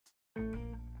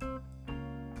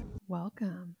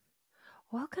Welcome,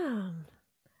 Welcome.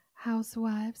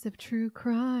 housewives of true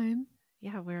crime.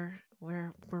 Yeah, we're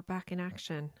back in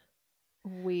action.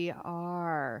 We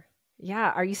are.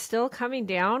 Yeah, are you still coming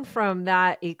down from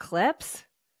that eclipse?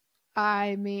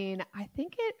 I mean, I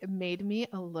think it made me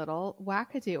a little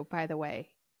wackadoo, by the way.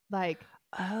 Like,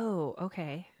 Oh,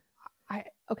 okay.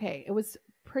 it was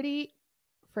pretty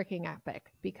freaking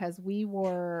epic because we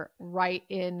were right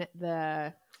in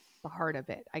the heart of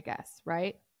it, I guess,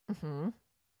 right? Mm-hmm.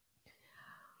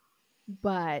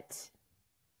 But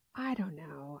I don't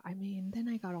know. I mean, then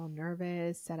I got all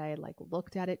nervous, said I like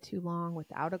looked at it too long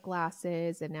without a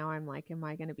glasses, and now I'm like, am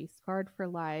I going to be scarred for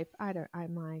life?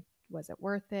 I'm like, was it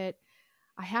worth it?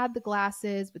 I had the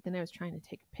glasses, but then I was trying to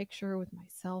take a picture with my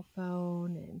cell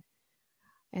phone,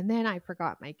 and then I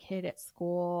forgot my kid at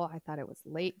school. I thought it was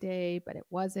late day, but it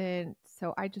wasn't.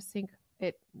 So I just think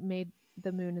it made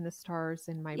the moon and the stars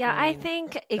in my Yeah, brain I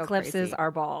think eclipses crazy.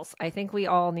 are balls. I think we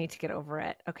all need to get over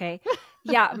it. Okay.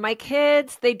 Yeah, my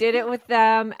kids, they did it with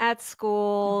them at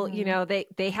school. You know, they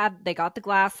got the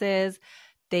glasses.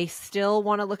 They still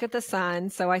want to look at the sun.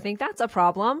 So I think that's a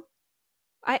problem.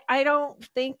 I don't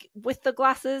think with the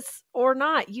glasses or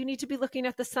not, you need to be looking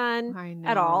at the sun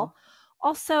at all.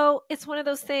 Also, it's one of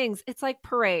those things. It's like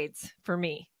parades for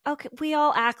me. Okay, we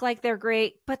all act like they're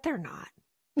great, but they're not.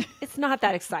 It's not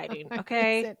that exciting,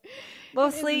 okay?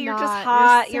 Mostly you're just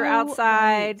hot, you're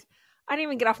outside. Right. I didn't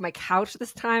even get off my couch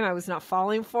this time. I was not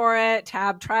falling for it.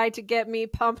 Tab tried to get me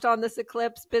pumped on this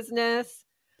eclipse business.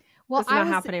 Well, it's not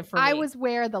happening for me. I was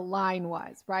where the line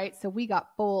was, right? So we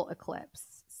got full eclipse.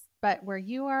 But where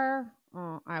you are,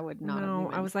 I would not. No,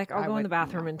 I was like, I'll go in the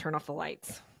bathroom and turn off the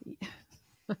lights.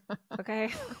 Okay.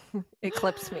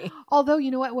 Eclipse me. Although,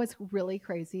 you know what was really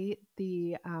crazy?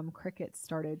 The crickets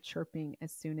started chirping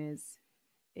as soon as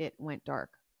it went dark.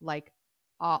 Like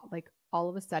all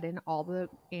of a sudden, all the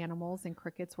animals and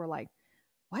crickets were like,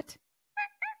 what?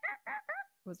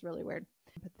 It was really weird.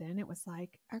 But then it was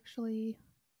like, actually,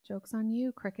 joke's on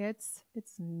you, crickets.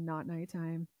 It's not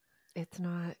nighttime. It's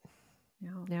not.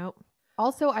 No. Nope.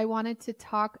 Also, I wanted to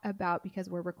talk about, because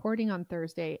we're recording on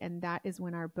Thursday, and that is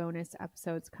when our bonus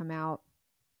episodes come out.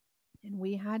 And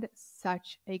we had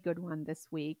such a good one this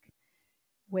week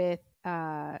with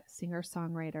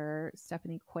singer-songwriter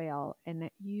Stephanie Quayle. And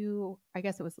I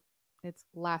guess it's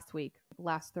last week,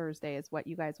 last Thursday is what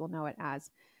you guys will know it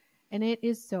as. And it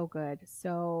is so good.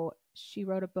 So she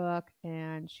wrote a book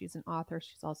and she's an author.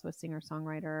 She's also a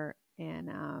singer-songwriter.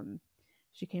 And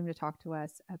she came to talk to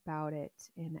us about it.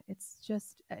 And it's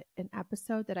just an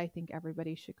episode that I think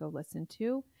everybody should go listen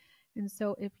to. And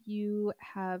so if you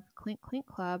have Clink Clink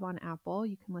Club on Apple,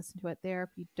 you can listen to it there.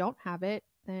 If you don't have it,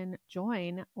 then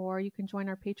join, or you can join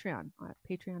our Patreon at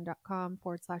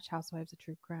patreon.com/housewives of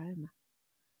true crime.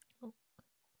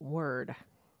 Word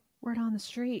on the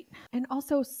street. And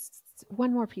also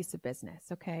one more piece of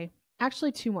business. Okay.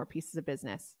 Actually, two more pieces of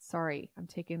business. Sorry, I'm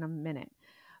taking a minute.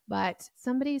 But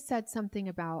somebody said something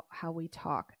about how we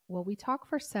talk. Well, we talk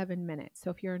for 7 minutes. So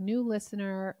if you're a new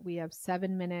listener, we have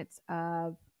 7 minutes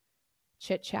of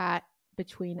chit chat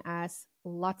between us.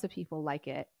 Lots of people like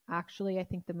it. Actually, I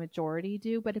think the majority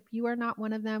do. But if you are not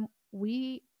one of them,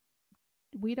 we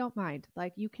don't mind.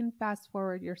 Like, you can fast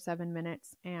forward your 7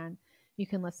 minutes and you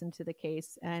can listen to the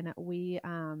case, and we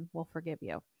will forgive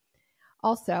you.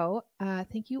 Also,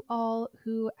 thank you all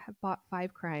who have bought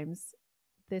 5 Crimes.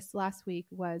 This last week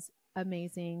was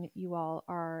amazing. You all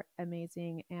are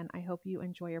amazing, and I hope you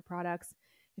enjoy your products.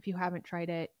 If you haven't tried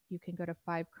it, you can go to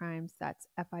 5 Crimes. That's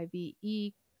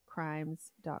FIVE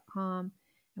crimes.com.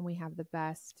 And we have the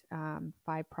best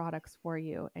 5 products for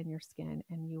you and your skin,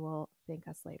 and you will thank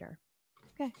us later.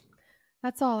 Okay.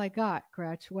 That's all I got,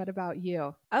 Gretch. What about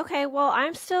you? Okay, well,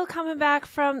 I'm still coming back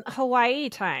from Hawaii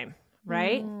time,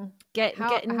 right?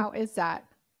 How is that?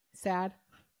 Sad?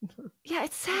 Yeah,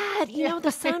 it's sad. You know,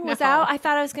 the sun was out. I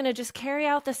thought I was going to just carry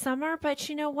out the summer, but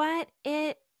you know what?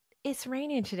 It's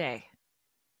raining today.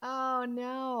 Oh,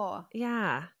 no.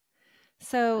 Yeah.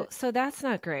 So that's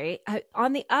not great.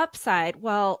 On the upside,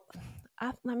 well,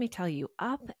 let me tell you,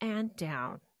 up and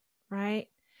down, right?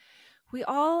 We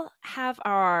all have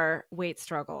our weight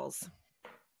struggles.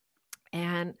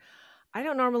 And I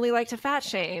don't normally like to fat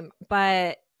shame,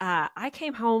 but I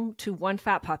came home to one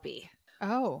fat puppy.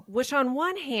 Oh. Which on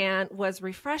one hand was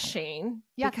refreshing,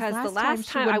 because the last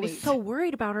time I was so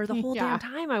worried about her the whole damn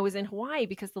time I was in Hawaii,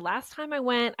 because the last time I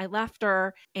went, I left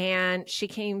her and she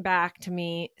came back to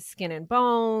me skin and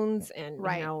bones. And,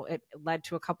 you know, it led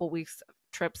to a couple weeks of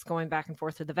trips going back and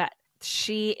forth to the vet.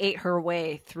 She ate her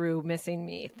way through missing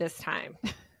me this time.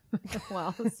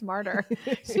 Well, smarter.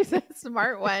 She's a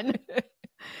smart one.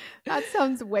 That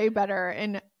sounds way better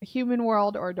in human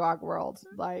world or dog world.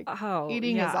 Like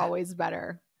eating is always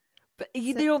better. But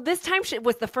this time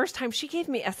was the first time she gave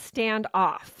me a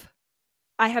standoff.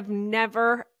 I have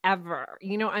never, ever,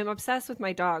 I'm obsessed with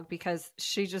my dog because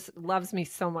she just loves me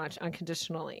so much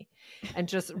unconditionally and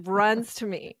just runs to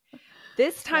me.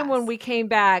 This time when we came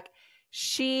back,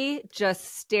 she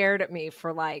just stared at me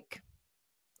for like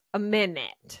a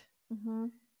minute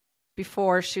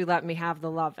before she let me have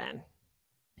the lovin'.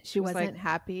 She wasn't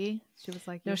happy. She was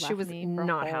like, no, she was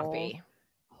not happy.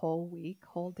 Whole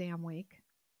damn week.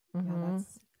 Mm-hmm. Yeah,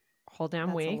 whole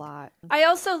damn week. A lot. I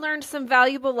also learned some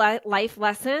valuable life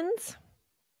lessons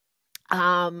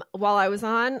while I was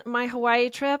on my Hawaii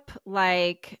trip.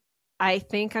 Like, I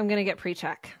think I'm going to get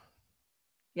pre-check.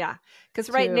 Yeah. Because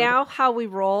right now, how we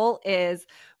roll is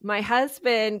my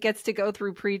husband gets to go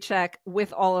through pre-check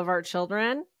with all of our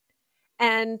children.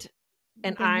 And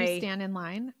I stand in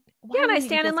line. And I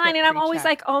stand in line and I'm always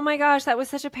like, oh my gosh, that was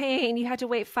such a pain. You had to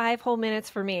wait 5 whole minutes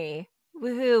for me.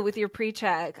 Woohoo, with your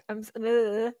pre-check.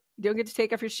 You don't get to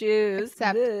take off your shoes.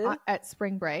 Except at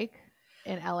spring break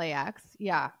in LAX.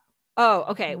 Yeah. Oh,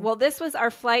 okay. Well, this was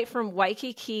our flight from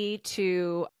Waikiki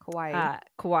to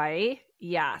Kauai.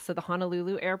 Yeah. So the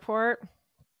Honolulu airport.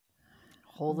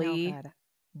 Holy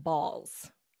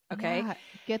balls. Okay. Yeah,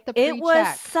 get the pre-check. It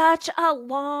was such a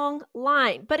long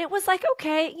line, but it was like,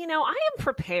 okay, I am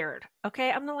prepared. Okay.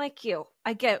 I'm not like you.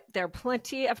 I get there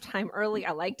plenty of time early.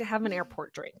 I like to have an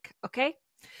airport drink. Okay.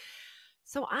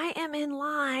 So I am in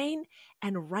line,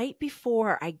 and right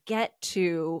before I get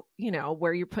to,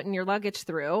 where you're putting your luggage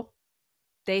through,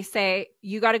 they say,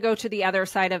 you got to go to the other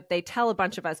side they tell a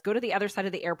bunch of us, go to the other side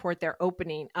of the airport. They're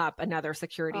opening up another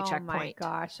security checkpoint. Oh my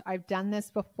gosh. I've done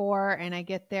this before and I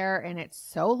get there and it's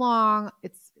so long.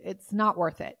 It's not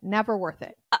worth it. Never worth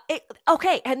it.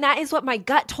 Okay. And that is what my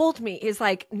gut told me is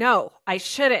like, no, I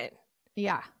shouldn't.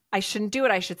 Yeah. I shouldn't do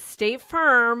it. I should stay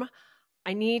firm.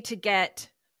 I need to get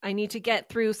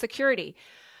through security.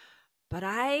 But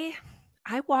I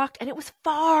walked and it was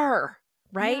far.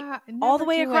 Right? Yeah, all the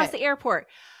way across the airport.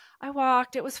 I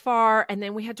walked, it was far, and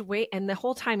then we had to wait. And the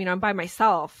whole time, I'm by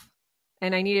myself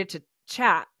and I needed to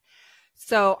chat.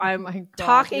 So I'm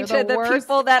talking to the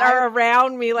people that are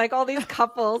around me, like all these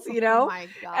couples,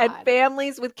 and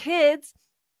families with kids.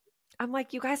 I'm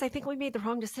like, you guys, I think we made the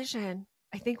wrong decision.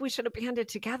 I think we should have banded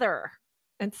together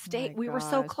and stayed. We were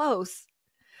so close.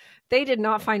 They did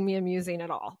not find me amusing at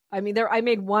all. I mean, I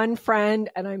made one friend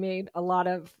and I made a lot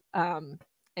of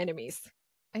enemies.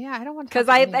 Yeah, I don't want to. Because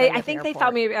I think they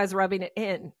thought maybe I was rubbing it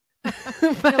in.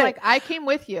 But like, I came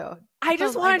with you. I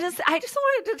just wanted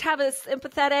to have a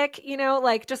sympathetic,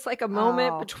 just like a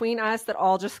moment between us that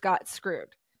all just got screwed.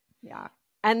 Yeah.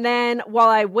 And then while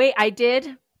I wait, I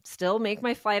did still make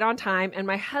my flight on time. And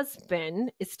my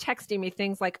husband is texting me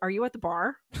things like, "Are you at the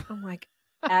bar?" I'm like,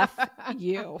 "F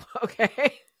you."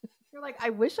 Okay. You're like,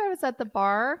 I wish I was at the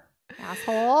bar,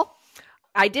 asshole.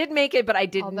 I did make it, but I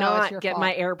did not get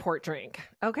my airport drink.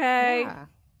 Okay.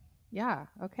 Yeah.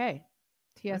 Okay.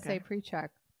 TSA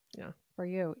pre-check. Yeah. For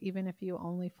you, even if you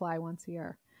only fly once a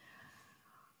year.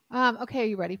 Okay. Are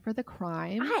you ready for the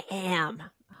crime? I am.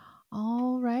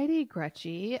 All righty,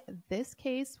 Gretchy. This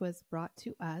case was brought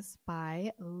to us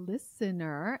by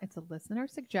listener. It's a listener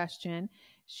suggestion.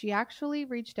 She actually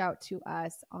reached out to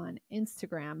us on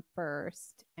Instagram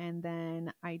first, and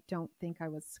then I don't think I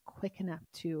was quick enough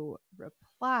to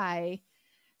reply.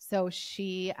 So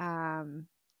she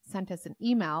sent us an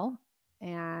email,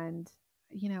 and,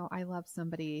 I love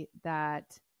somebody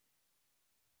that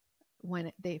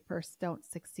when they first don't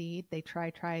succeed, they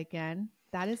try again.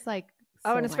 That is like,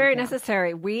 and it's very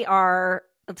necessary. We are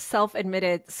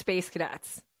self-admitted space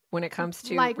cadets when it comes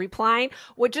to replying.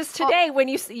 Well, just today when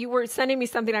you were sending me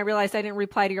something, I realized I didn't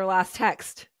reply to your last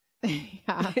text.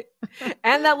 Yeah.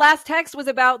 And that last text was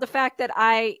about the fact that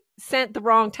I sent the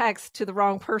wrong text to the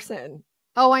wrong person.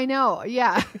 Oh, I know.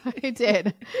 Yeah, I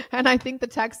did. And I think the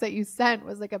text that you sent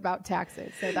was like about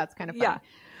taxes. So that's kind of fun. Yeah.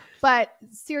 But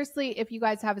seriously, if you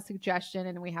guys have a suggestion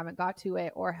and we haven't got to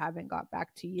it or haven't got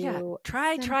back to you,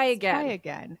 try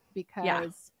again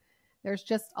because there's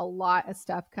just a lot of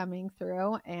stuff coming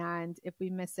through. And if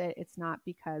we miss it, it's not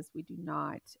because we do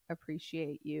not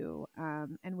appreciate you.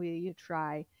 And we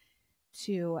try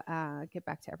to get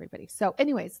back to everybody. So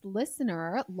anyways,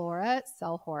 listener, Laura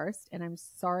Selhorst, and I'm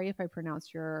sorry if I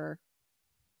pronounced your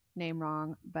name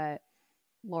wrong, but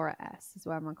Laura S is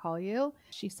what I'm going to call you.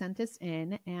 She sent this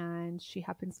in, and she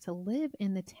happens to live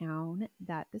in the town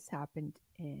that this happened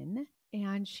in.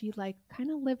 And she kind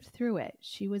of lived through it.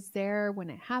 She was there when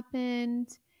it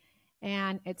happened.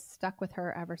 And it's stuck with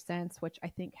her ever since, which I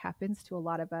think happens to a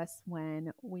lot of us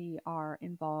when we are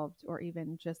involved or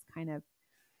even just kind of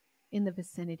in the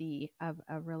vicinity of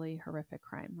a really horrific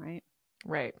crime, right?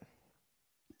 Right.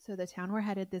 So the town we're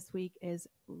headed this week is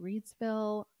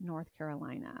Reedsville, North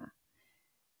Carolina.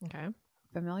 Okay.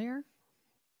 Familiar?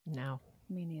 No.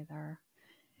 Me neither.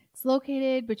 It's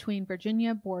located between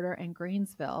Virginia border and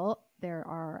Greensville. There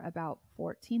are about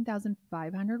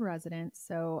 14,500 residents,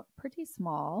 so pretty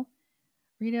small.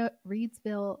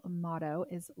 Reedsville motto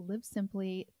is live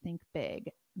simply, think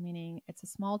big, meaning it's a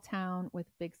small town with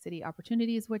big city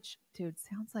opportunities, which, dude,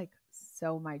 sounds like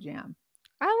so my jam.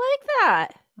 I like that.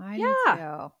 I do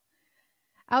too.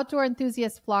 Outdoor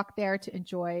enthusiasts flock there to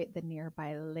enjoy the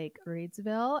nearby Lake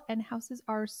Reedsville, and houses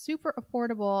are super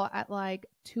affordable at like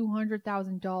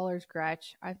 $200,000,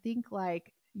 Gretch. I think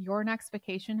like your next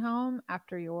vacation home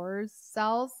after yours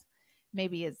sells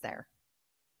maybe is there.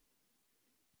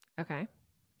 Okay.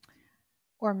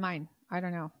 Or mine. I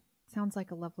don't know. Sounds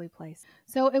like a lovely place.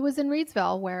 So it was in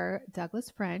Reedsville where Douglas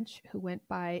French, who went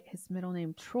by his middle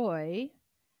name Troy,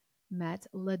 met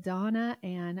LaDonna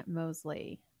Ann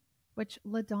Mosley. Which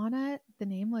LaDonna, the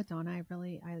name LaDonna,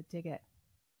 I dig it.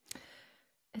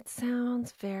 It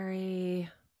sounds very,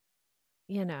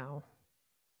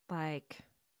 like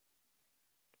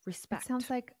respect. It sounds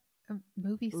like a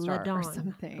movie star or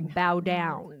something. Bow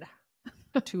down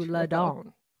to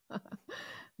LaDonna.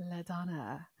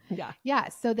 LaDonna. Yeah. Yeah.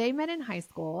 So they met in high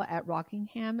school at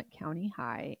Rockingham County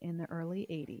High in the early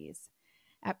 80s.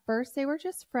 At first, they were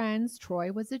just friends.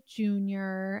 Troy was a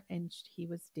junior and he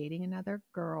was dating another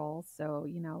girl. So,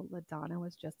 LaDonna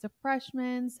was just a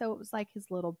freshman. So it was like his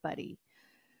little buddy.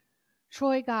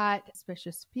 Troy got a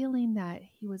suspicious feeling that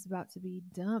he was about to be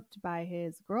dumped by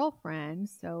his girlfriend.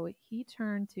 So he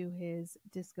turned to his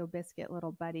disco biscuit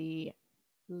little buddy,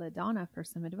 LaDonna, for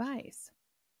some advice.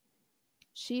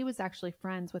 She was actually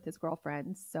friends with his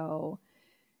girlfriend. So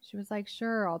she was like,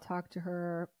 sure, I'll talk to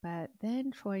her. But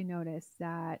then Troy noticed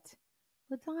that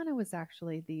LaDonna was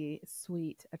actually the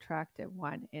sweet, attractive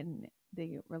one in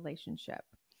the relationship.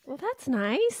 Well, that's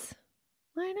nice.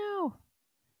 I know.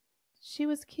 She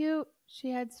was cute. She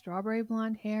had strawberry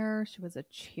blonde hair. She was a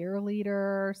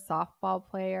cheerleader, softball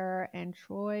player. And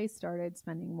Troy started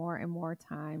spending more and more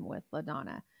time with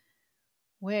LaDonna,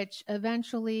 which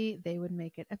eventually they would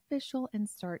make it official and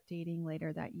start dating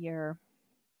later that year.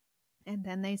 And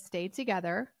then they stayed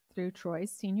together through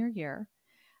Troy's senior year.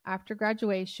 After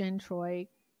graduation, Troy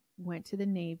went to the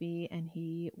Navy and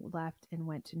he left and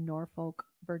went to Norfolk,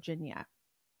 Virginia,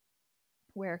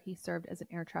 where he served as an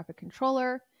air traffic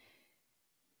controller.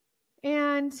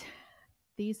 And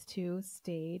these two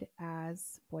stayed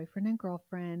as boyfriend and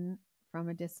girlfriend from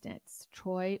a distance.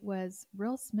 Troy was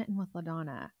real smitten with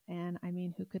LaDonna. And I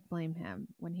mean, who could blame him?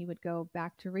 When he would go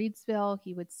back to Reedsville,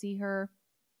 he would see her.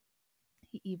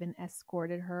 He even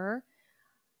escorted her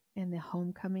in the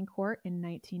homecoming court in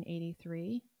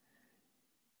 1983.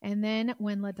 And then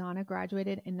when LaDonna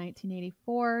graduated in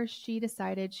 1984, she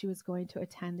decided she was going to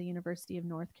attend the University of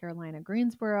North Carolina,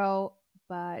 Greensboro,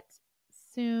 but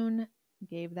soon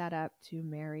gave that up to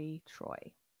marry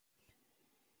Troy.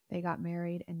 They got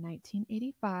married in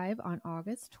 1985 on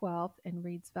August 12th in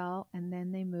Reedsville, and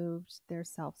then they moved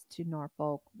themselves to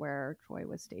Norfolk, where Troy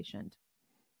was stationed.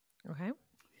 Okay.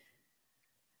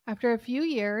 After a few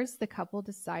years, the couple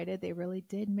decided they really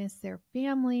did miss their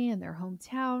family and their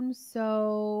hometown,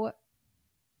 so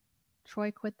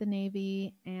Troy quit the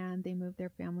Navy and they moved their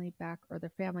family back, or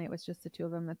their family, it was just the two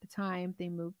of them at the time. They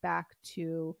moved back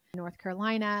to North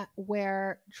Carolina,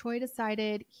 where Troy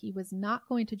decided he was not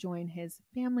going to join his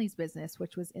family's business,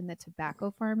 which was in the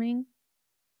tobacco farming.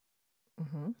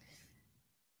 Mm-hmm.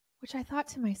 Which I thought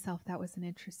to myself, that was an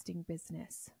interesting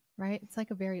business, right? It's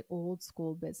like a very old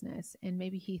school business. And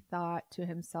maybe he thought to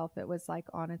himself it was like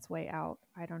on its way out.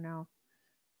 I don't know.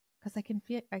 Because I can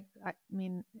feel, I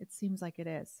mean, it seems like it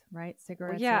is, right?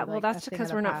 Cigarettes. Well, yeah, like that's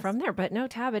because we're not from there. But no,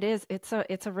 Tab, it is. It's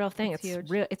a real thing. It's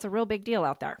huge. real. It's a real big deal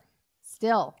out there.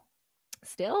 Still.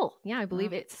 Yeah, I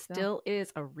believe it still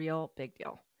is a real big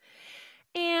deal.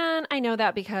 And I know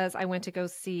that because I went to go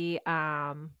see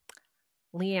Leanne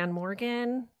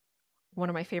Morgan, one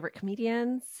of my favorite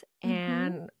comedians,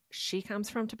 and she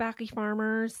comes from tobacco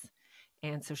farmers,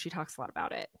 and so she talks a lot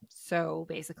about it. So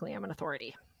basically, I'm an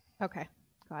authority. Okay.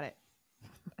 Got it.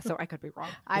 So I could be wrong.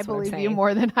 I believe you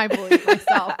more than I believe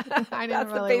myself. That's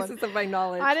the basis of my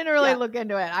knowledge. I didn't really look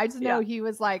into it. I just know he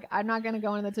was like, I'm not going to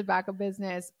go into the tobacco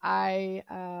business. I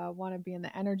want to be in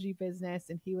the energy business.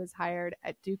 And he was hired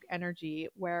at Duke Energy,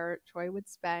 where Troy would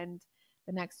spend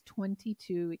the next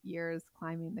 22 years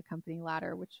climbing the company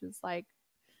ladder, which was like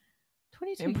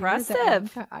 22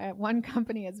 Impressive. years at one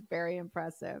company is very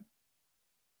impressive.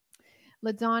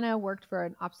 LaDonna worked for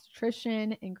an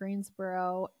obstetrician in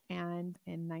Greensboro, and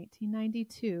in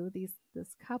 1992,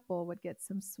 this couple would get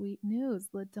some sweet news.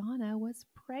 LaDonna was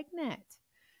pregnant.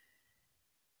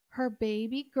 Her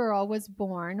baby girl was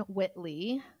born,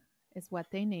 Whitley is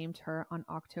what they named her, on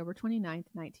October 29th,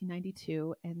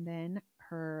 1992, and then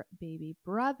her baby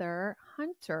brother,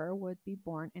 Hunter, would be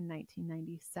born in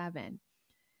 1997.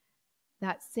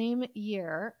 That same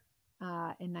year,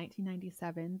 in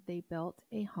 1997, they built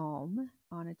a home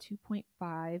on a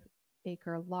 2.5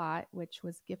 acre lot, which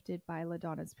was gifted by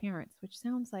LaDonna's parents, which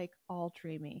sounds like all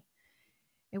dreamy.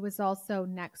 It was also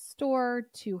next door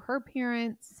to her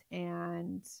parents,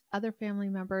 and other family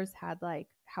members had like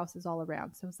houses all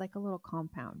around. So it was like a little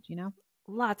compound, you know?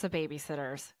 Lots of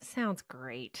babysitters. Sounds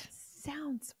great.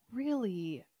 Sounds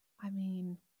really,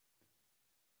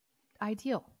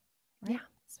 ideal, right? Yeah.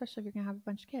 Especially if you're going to have a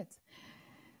bunch of kids.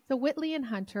 So Whitley and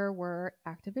Hunter were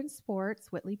active in sports.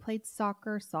 Whitley played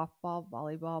soccer, softball,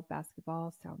 volleyball,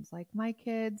 basketball. Sounds like my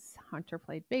kids. Hunter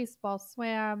played baseball,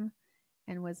 swam,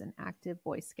 and was an active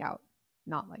Boy Scout.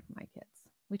 Not like my kids.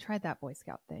 We tried that Boy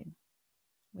Scout thing.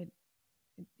 It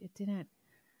didn't.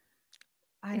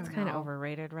 It's kind of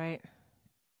overrated, right?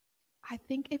 I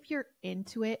think if you're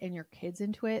into it and your kid's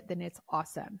into it, then it's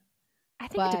awesome. I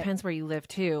think it depends where you live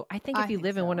too. I think if you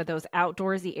live in one of those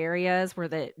outdoorsy areas where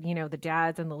the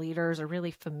dads and the leaders are really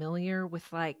familiar with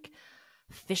like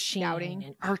fishing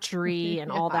and archery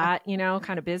and all that,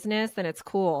 kind of business, then it's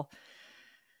cool.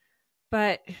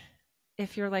 But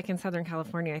if you're like in Southern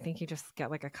California, I think you just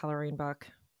get like a coloring book.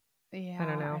 Yeah. I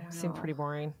don't know. Seemed pretty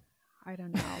boring. I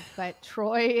don't know. But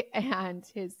Troy and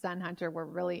his son Hunter were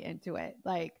really into it.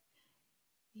 Like,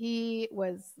 he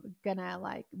was gonna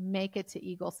like make it to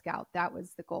Eagle Scout. That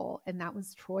was the goal. And that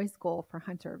was Troy's goal for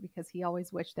Hunter, because he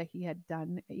always wished that he had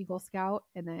done Eagle Scout,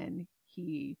 and then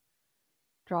he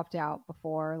dropped out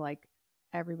before like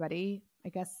everybody. I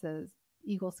guess the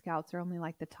Eagle Scouts are only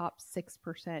like the top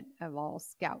 6% of all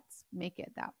scouts make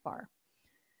it that far.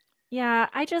 Yeah,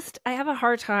 I have a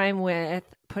hard time with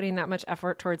putting that much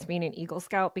effort towards being an Eagle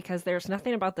Scout, because there's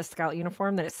nothing about the Scout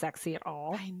uniform that is sexy at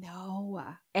all. I know.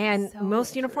 And so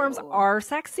most uniforms are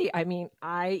sexy. I mean,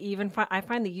 I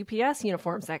find the UPS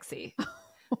uniform sexy.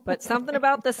 But something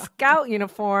about the Scout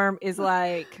uniform is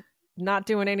like not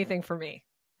doing anything for me.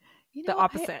 The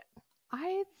opposite.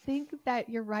 I think that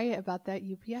you're right about that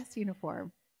UPS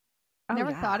uniform. Oh,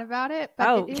 Never thought about it,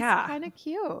 but it is kind of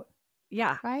cute.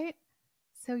 Yeah. Right?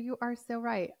 So you are so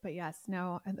right. But yes,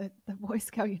 no, the Boy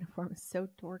Scout uniform is so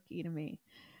dorky to me.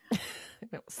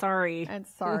 No, sorry. And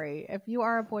sorry. If you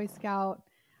are a Boy Scout,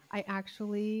 I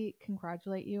actually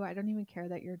congratulate you. I don't even care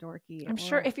that you're dorky. I'm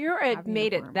sure if you're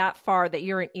made it that far that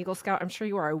you're an Eagle Scout, I'm sure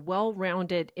you are a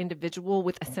well-rounded individual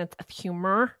with a sense of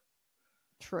humor.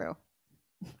 True.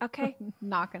 Okay.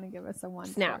 Not going to give us a one.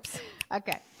 Snaps.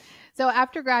 Okay. So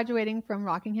after graduating from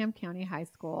Rockingham County High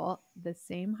School, the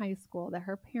same high school that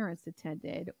her parents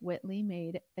attended, Whitley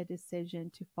made a decision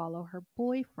to follow her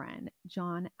boyfriend,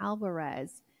 Jose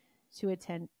Alvarez, to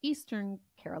attend Eastern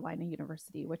Carolina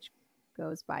University, which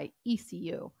goes by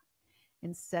ECU,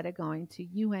 instead of going to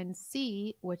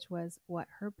UNC, which was what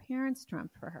her parents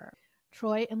dreamt for her.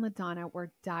 Troy and LaDonna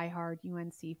were diehard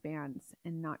UNC fans,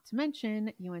 and not to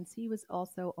mention, UNC was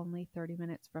also only 30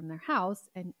 minutes from their house,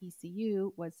 and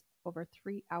ECU was over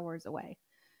 3 hours away.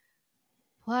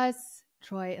 Plus,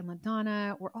 Troy and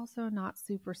LaDonna were also not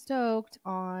super stoked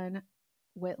on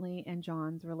Whitley and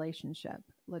John's relationship.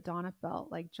 LaDonna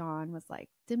felt like John was like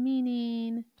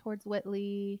demeaning towards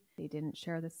Whitley. They didn't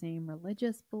share the same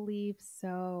religious beliefs,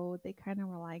 so they kind of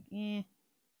were like, we're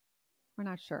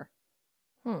not sure.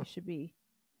 You should be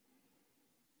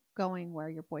going where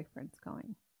your boyfriend's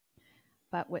going.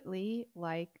 But Whitley,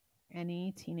 like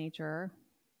any teenager,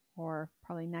 or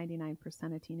probably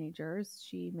 99% of teenagers,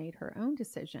 she made her own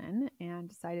decision and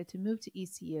decided to move to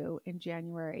ECU in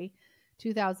January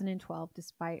 2012,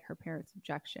 despite her parents'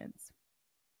 objections.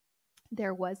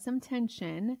 There was some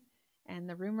tension, and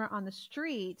the rumor on the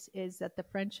street is that the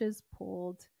Frenches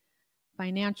pulled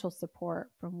financial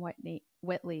support from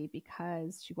Whitley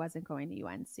because she wasn't going to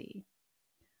UNC.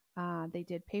 They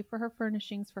did pay for her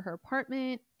furnishings for her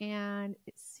apartment, and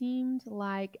it seemed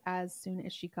like as soon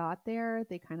as she got there,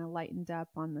 they kind of lightened up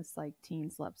on this like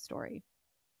teens love story.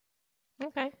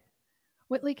 Okay.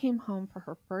 Whitley came home for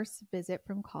her first visit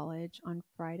from college on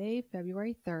Friday,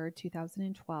 February 3rd,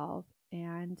 2012,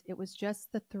 and it was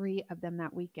just the three of them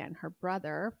that weekend. Her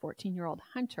brother, 14-year-old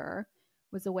Hunter,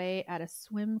 was away at a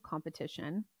swim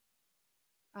competition.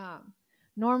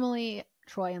 Normally,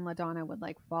 Troy and LaDonna would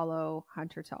like follow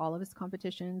Hunter to all of his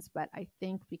competitions, but I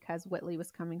think because Whitley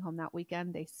was coming home that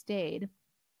weekend, they stayed.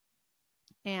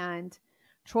 And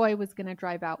Troy was going to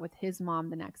drive out with his mom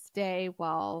the next day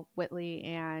while Whitley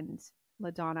and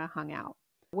LaDonna hung out.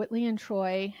 Whitley and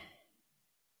Troy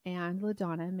and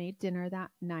LaDonna made dinner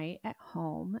that night at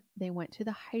home. They went to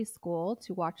the high school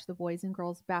to watch the boys and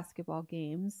girls basketball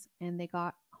games, and they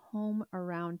got home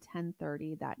around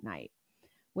 10:30 that night.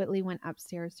 Whitley went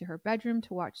upstairs to her bedroom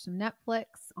to watch some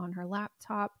Netflix on her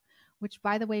laptop, which,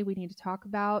 by the way, we need to talk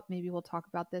about. Maybe we'll talk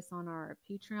about this on our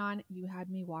Patreon. You had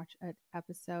me watch an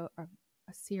episode of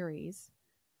a series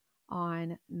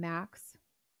on Max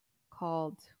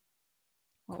called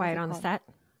Quiet on the Set.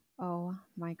 Oh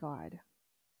my God.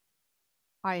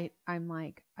 I'm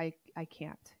like, I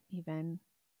can't even.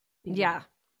 Yeah.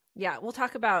 We'll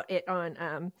talk about it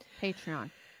on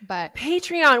Patreon. But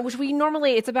Patreon, which we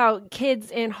normally, it's about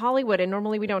kids in Hollywood, and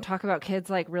normally we don't talk about kids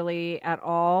like really at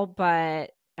all,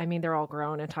 but I mean, they're all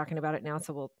grown and talking about it now,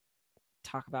 so we'll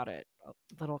talk about it a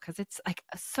little because it's like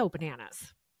so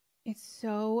bananas. It's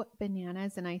so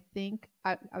bananas, and I think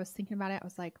I was thinking about it. I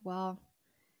was like, well,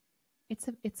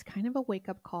 it's kind of a wake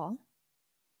up call,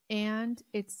 and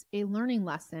it's a learning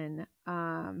lesson.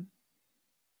 So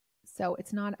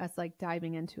it's not us like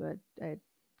diving into a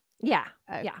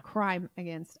crime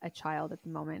against a child at the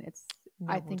moment.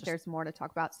 I think there's more to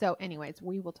talk about. So anyways,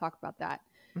 we will talk about that.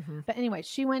 Mm-hmm. But anyway,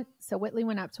 Whitley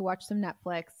went up to watch some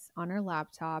Netflix on her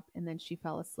laptop, and then she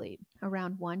fell asleep.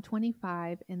 Around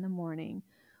 1:25 in the morning,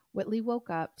 Whitley woke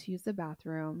up to use the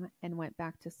bathroom and went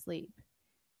back to sleep.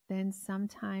 Then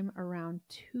sometime around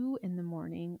 2 in the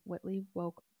morning, Whitley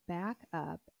woke back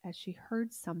up as she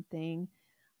heard something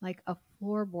like a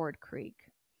floorboard creak.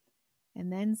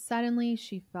 And then suddenly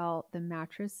she felt the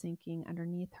mattress sinking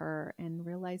underneath her and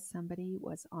realized somebody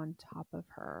was on top of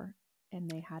her and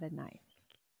they had a knife.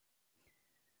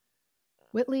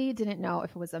 Whitley didn't know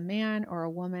if it was a man or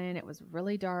a woman. It was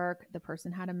really dark. The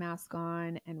person had a mask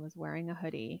on and was wearing a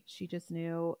hoodie. She just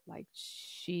knew like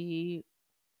she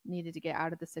needed to get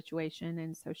out of the situation,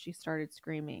 and so she started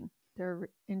screaming. The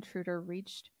intruder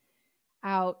reached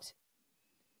out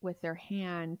with their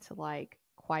hand to like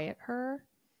quiet her,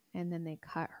 and then they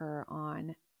cut her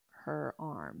on her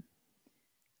arm.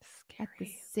 Scary. At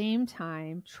the same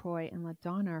time, Troy and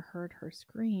LaDonna heard her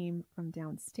scream from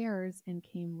downstairs and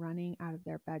came running out of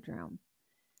their bedroom.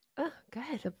 Oh,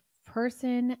 good. The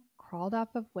person crawled off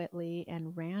of Whitley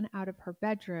and ran out of her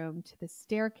bedroom to the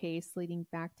staircase leading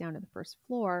back down to the first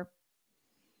floor.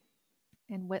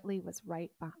 And Whitley was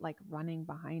running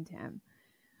behind him.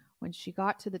 When she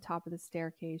got to the top of the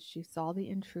staircase, she saw the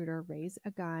intruder raise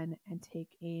a gun and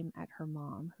take aim at her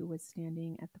mom, who was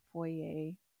standing at the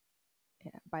foyer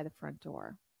by the front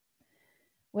door.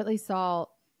 Whitley saw,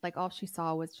 all she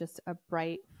saw was just a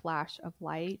bright flash of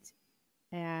light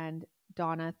and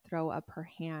Donna throw up her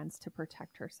hands to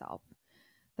protect herself.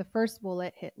 The first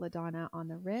bullet hit LaDonna on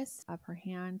the wrist of her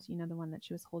hand, the one that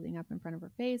she was holding up in front of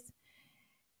her face.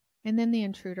 And then the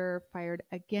intruder fired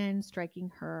again,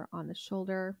 striking her on the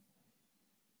shoulder.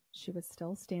 She was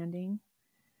still standing.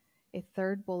 A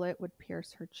third bullet would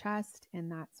pierce her chest,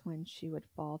 and that's when she would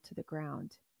fall to the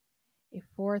ground. A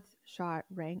fourth shot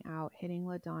rang out, hitting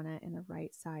LaDonna in the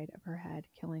right side of her head,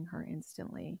 killing her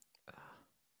instantly.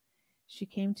 She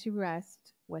came to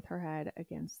rest with her head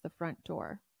against the front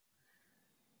door.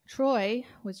 Troy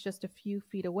was just a few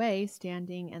feet away,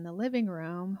 standing in the living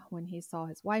room when he saw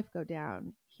his wife go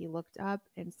down. He looked up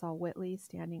and saw Whitley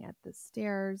standing at the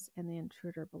stairs and the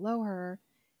intruder below her,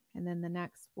 and then the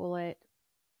next bullet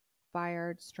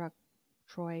fired struck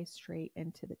Troy straight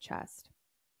into the chest.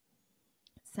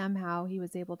 Somehow he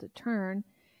was able to turn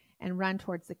and run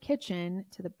towards the kitchen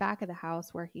to the back of the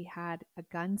house where he had a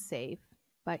gun safe,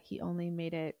 but he only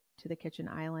made it to the kitchen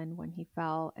island when he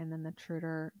fell, and then the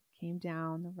intruder came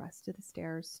down the rest of the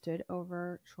stairs, stood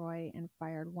over Troy, and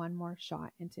fired one more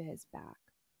shot into his back.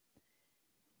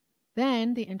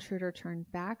 Then the intruder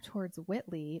turned back towards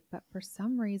Whitley, but for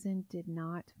some reason did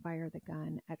not fire the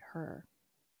gun at her.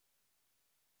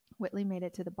 Whitley made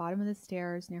it to the bottom of the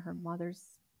stairs near her mother's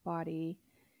body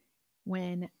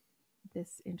when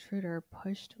this intruder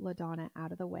pushed LaDonna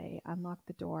out of the way, unlocked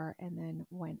the door, and then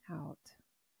went out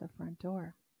the front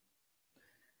door.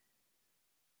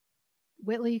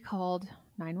 Whitley called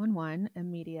 911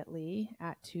 immediately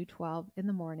at 2:12 in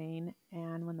the morning,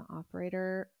 and when the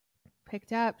operator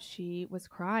picked up, she was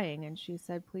crying, and she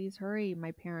said, "Please hurry,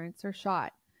 my parents are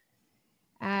shot."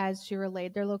 As she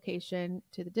relayed their location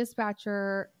to the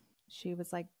dispatcher, she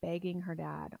was begging her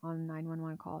dad on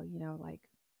 911 call,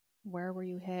 where were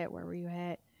you hit? Where were you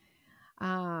hit?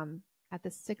 At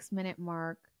the 6-minute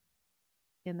mark,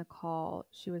 in the call,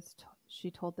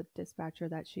 she told the dispatcher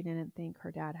that she didn't think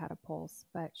her dad had a pulse,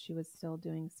 but she was still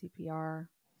doing CPR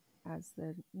as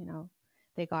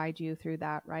they guide you through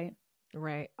that, right?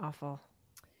 Right. Awful.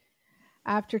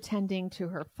 After tending to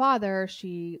her father,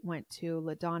 she went to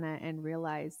LaDonna and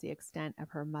realized the extent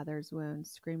of her mother's wounds,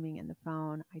 screaming in the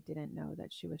phone, "I didn't know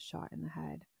that she was shot in the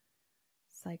head."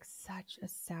 It's like such a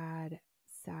sad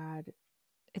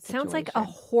It situation. sounds like a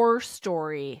horror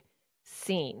story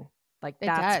scene. Like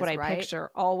that's what I picture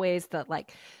always, that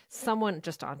like someone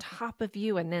just on top of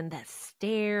you and then the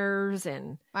stairs,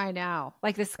 and I know.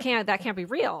 Like that can't be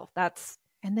real.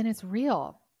 And then it's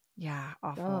real. Yeah,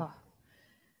 awful. Ugh.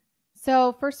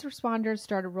 So first responders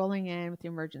started rolling in with the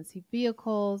emergency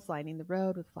vehicles, lining the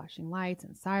road with flashing lights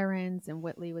and sirens, and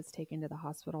Whitley was taken to the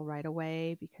hospital right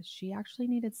away because she actually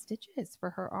needed stitches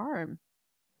for her arm.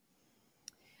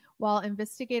 While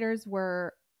investigators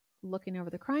were looking over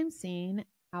the crime scene,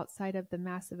 outside of the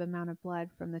massive amount of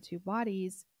blood from the two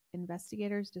bodies,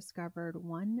 investigators discovered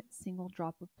one single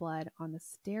drop of blood on the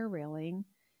stair railing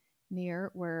near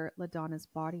where LaDonna's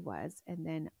body was, and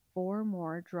then 4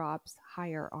 more drops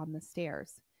higher on the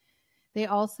stairs. They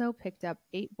also picked up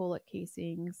 8 bullet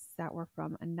casings that were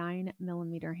from a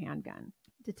 9mm handgun.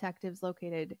 Detectives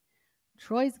located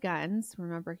Troy's guns.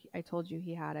 Remember, I told you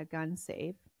he had a gun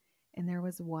safe, and there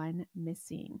was one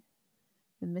missing.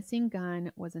 The missing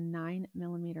gun was a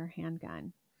 9mm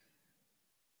handgun.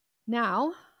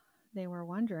 Now, they were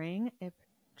wondering if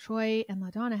Troy and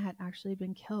LaDonna had actually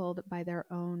been killed by their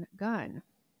own gun.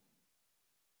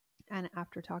 And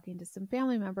after talking to some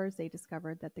family members, they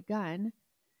discovered that the gun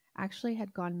actually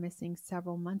had gone missing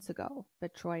several months ago,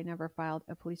 but Troy never filed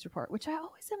a police report, which I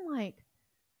always am like,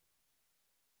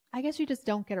 I guess you just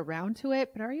don't get around to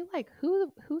it, but are you like,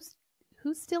 who's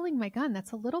stealing my gun?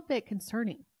 That's a little bit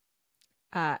concerning.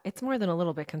 It's more than a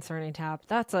little bit concerning, Tab.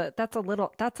 That's a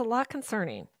lot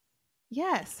concerning.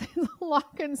 Yes, it's a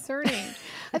lot concerning.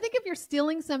 I think if you're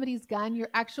stealing somebody's gun, you're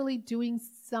actually doing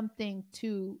something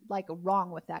to like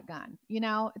wrong with that gun.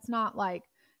 It's not like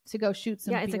to go shoot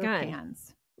some beer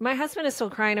cans. My husband is still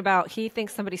crying about, he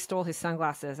thinks somebody stole his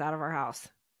sunglasses out of our house.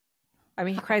 I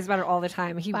mean, he cries about it all the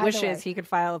time. He wishes he could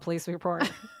file a police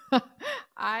report.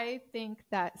 I think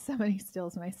that somebody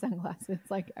steals my sunglasses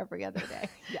like every other day.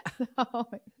 Yeah. So,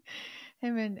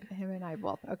 him and I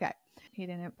both. Okay. He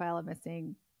didn't file a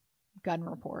missing gun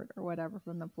report or whatever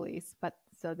from the police. But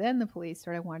so then the police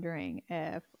started wondering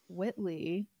if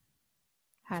Whitley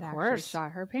had actually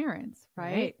shot her parents,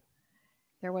 right?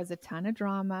 There was a ton of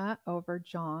drama over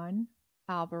John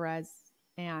Alvarez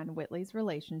and Whitley's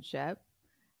relationship,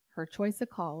 her choice of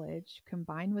college,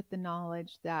 combined with the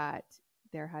knowledge that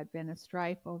there had been a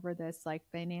strife over this like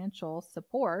financial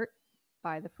support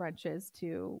by the Frenches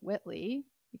to Whitley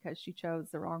because she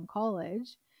chose the wrong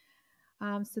college.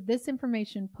 So this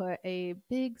information put a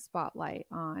big spotlight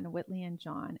on Whitley and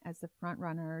John as the front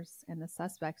runners and the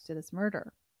suspects to this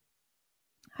murder.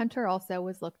 Hunter also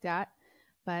was looked at,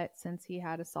 but since he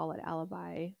had a solid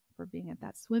alibi for being at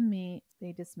that swim meet,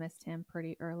 they dismissed him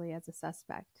pretty early as a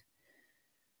suspect.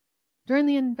 During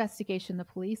the investigation, the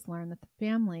police learned that the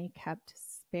family kept a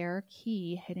spare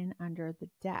key hidden under the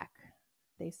deck.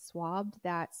 They swabbed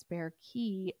that spare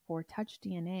key for touch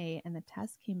DNA, and the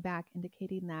test came back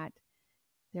indicating that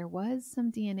there was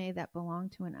some DNA that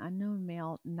belonged to an unknown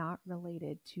male not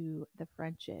related to the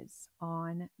Frenches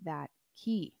on that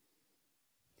key.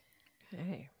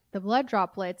 Okay. The blood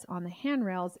droplets on the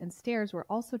handrails and stairs were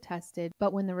also tested,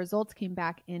 but when the results came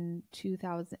back in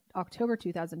October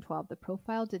 2012, the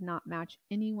profile did not match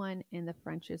anyone in the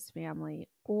French's family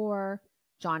or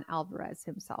John Alvarez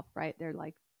himself, right? They're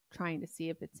like trying to see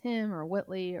if it's him or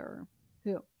Whitley or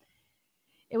who.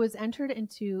 It was entered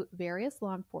into various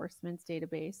law enforcement's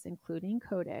database, including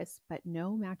CODIS, but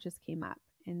no matches came up.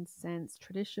 And since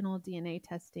traditional DNA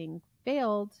testing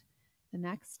failed, the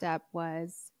next step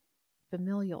was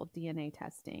familial DNA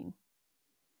testing.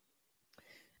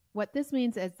 What this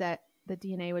means is that the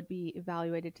DNA would be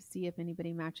evaluated to see if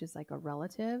anybody matches like a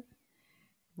relative.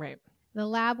 Right. The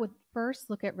lab would first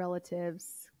look at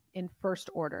relatives in first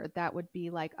order. That would be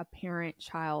like a parent,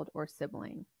 child, or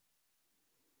sibling.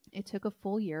 It took a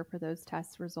full year for those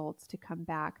test results to come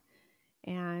back,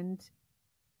 and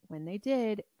when they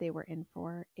did, they were in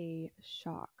for a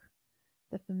shock.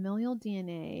 The familial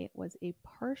DNA was a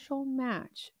partial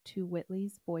match to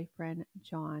Whitley's boyfriend,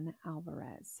 John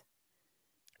Alvarez.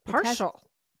 Partial.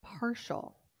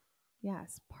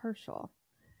 Yes, partial.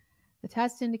 The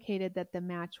test indicated that the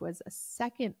match was a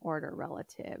second order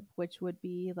relative, which would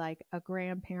be like a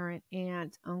grandparent,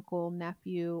 aunt, uncle,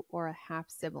 nephew, or a half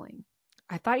sibling.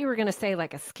 I thought you were going to say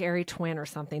like a scary twin or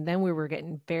something. Then we were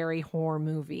getting very horror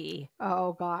movie.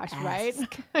 Oh gosh, right?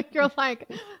 You're like,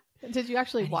 did you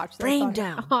actually watch this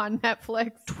on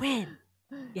Netflix? Twin.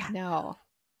 Yeah.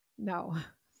 No.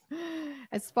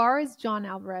 As far as John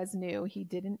Alvarez knew, he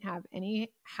didn't have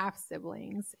any half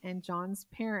siblings, and John's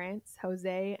parents,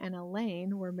 Jose and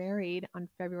Elaine, were married on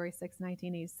February 6,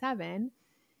 1987.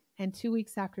 And 2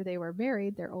 weeks after they were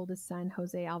married, their oldest son,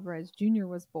 Jose Alvarez Jr.,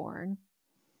 was born.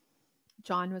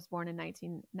 John was born in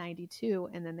 1992,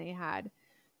 and then they had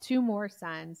 2 more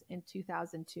sons in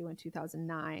 2002 and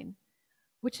 2009,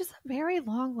 which is a very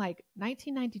long, like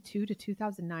 1992 to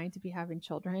 2009 to be having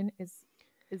children is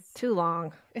too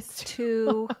long. It's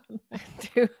too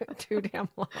damn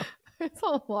long. It's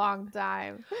a long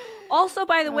time. Also,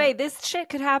 by the way, this shit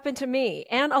could happen to me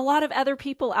and a lot of other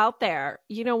people out there.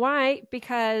 You know why?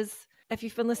 Because if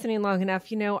you've been listening long enough,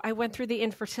 you know, I went through the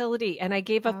infertility and I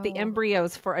gave up the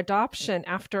embryos for adoption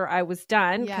after I was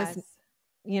done because,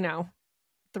 you know,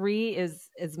 3 is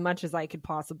as much as I could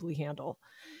possibly handle.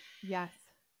 Yes.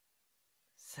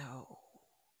 So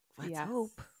let's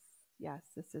hope. Yes,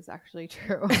 this is actually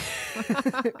true.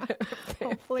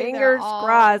 Fingers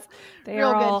crossed. They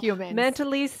are all humans.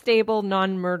 Mentally stable,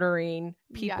 non-murdering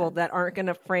people that aren't going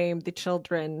to frame the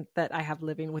children that I have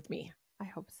living with me. I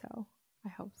hope so.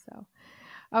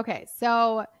 Okay,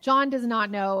 so John does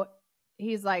not know.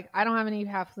 He's like, I don't have any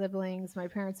half siblings. My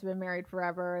parents have been married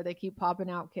forever. They keep popping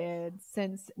out kids.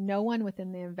 Since no one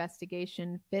within the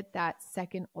investigation fit that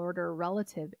second order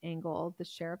relative angle, the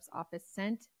sheriff's office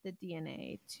sent the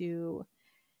DNA to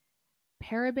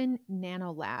Paraben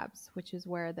Nanolabs, which is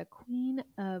where the queen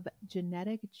of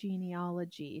genetic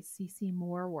genealogy, C.C.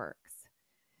 Moore, works.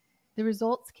 The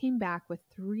results came back with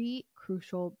 3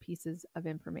 crucial pieces of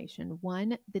information.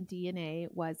 1, the DNA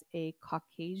was a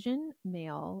Caucasian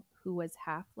male who was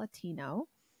half Latino.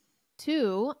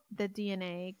 2, the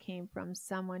DNA came from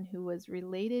someone who was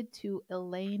related to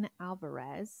Elaine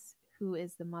Alvarez, who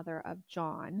is the mother of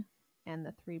John and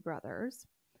the 3 brothers.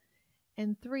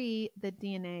 And 3, the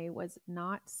DNA was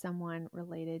not someone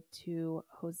related to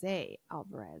Jose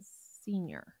Alvarez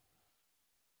Sr.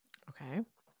 Okay.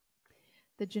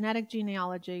 The genetic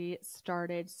genealogy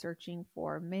started searching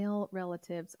for male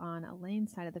relatives on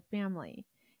Elaine's side of the family.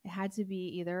 It had to be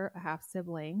either a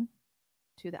half-sibling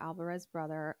to the Alvarez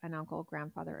brother, an uncle,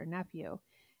 grandfather, or nephew.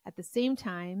 At the same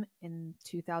time, in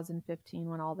 2015,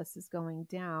 when all this is going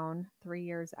down, 3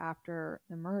 years after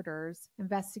the murders,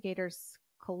 investigators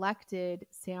collected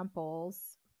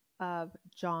samples of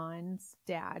John's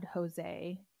dad,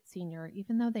 Jose Sr.,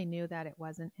 even though they knew that it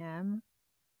wasn't him.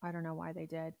 I don't know why they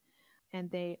did. And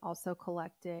they also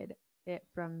collected it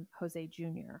from Jose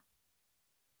Jr.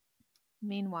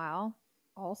 Meanwhile,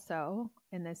 also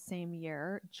in this same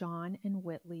year, John and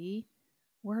Whitley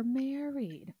were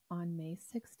married on May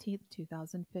 16th,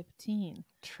 2015.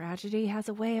 Tragedy has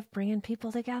a way of bringing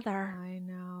people together. I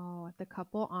know. The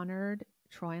couple honored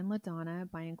Troy and LaDonna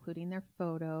by including their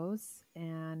photos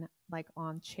and like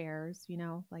on chairs, you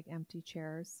know, like empty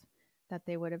chairs that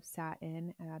they would have sat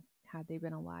in had they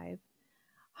been alive.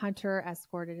 Hunter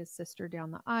escorted his sister down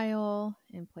the aisle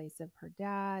in place of her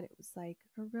dad. It was like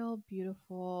a real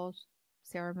beautiful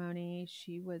ceremony.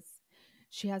 She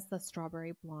has the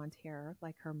strawberry blonde hair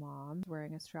like her mom,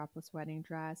 wearing a strapless wedding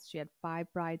dress. She had 5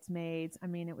 bridesmaids. I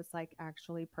mean, it was like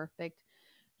actually perfect.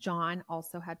 John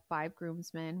also had 5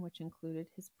 groomsmen, which included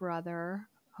his brother,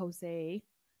 Jose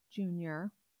Jr.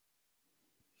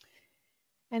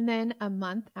 And then a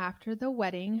month after the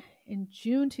wedding, in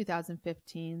June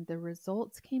 2015, the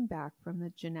results came back from the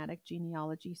genetic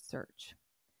genealogy search.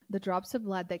 The drops of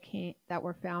blood that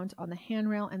were found on the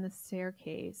handrail and the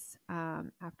staircase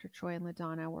after Troy and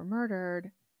LaDonna were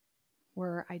murdered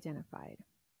were identified.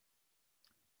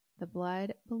 The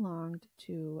blood belonged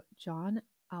to John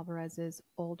Alvarez's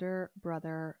older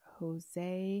brother,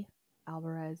 Jose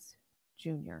Alvarez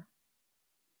Jr.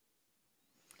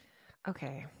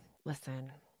 Okay.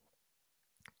 Listen,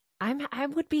 I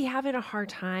would be having a hard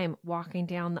time walking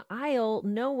down the aisle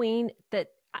knowing that,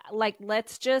 like,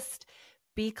 let's just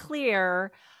be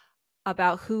clear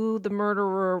about who the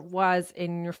murderer was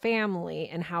in your family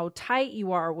and how tight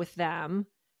you are with them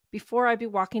before I'd be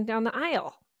walking down the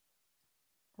aisle.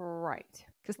 Right.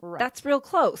 Because that's real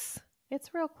close.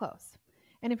 It's real close.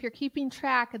 And if you're keeping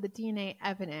track of the DNA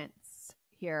evidence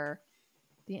here,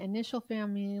 the initial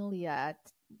familial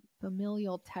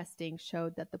testing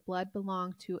showed that the blood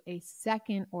belonged to a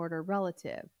second order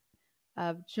relative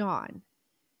of John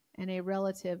and a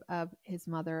relative of his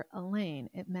mother, Elaine.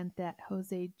 It meant that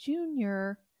Jose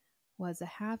Jr. was a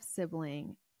half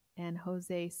sibling and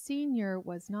Jose Sr.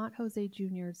 was not Jose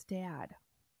Jr.'s dad.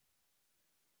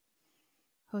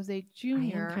 Jose Jr.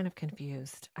 I am kind of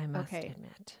confused, I must Okay.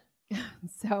 admit.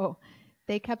 So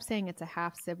they kept saying it's a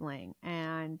half sibling,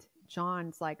 and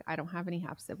John's like, I don't have any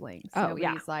half siblings. Oh, Nobody's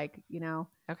yeah. like, you know,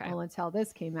 Okay. well, until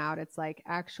this came out, it's like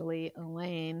actually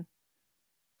Elaine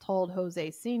told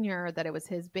Jose Sr. that it was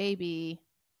his baby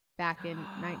back in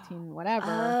 19 whatever.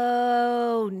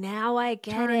 Oh, now I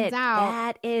get Turns it. out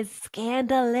That is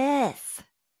scandalous.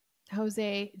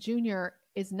 Jose Jr.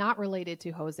 is not related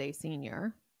to Jose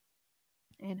Sr.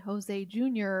 And Jose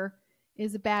Jr.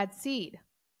 is a bad seed.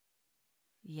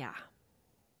 Yeah.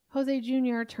 Jose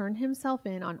Jr. turned himself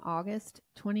in on August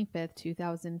 25th,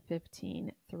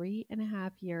 2015,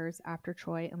 3.5 years after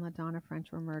Troy and LaDonna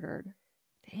French were murdered.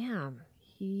 Damn.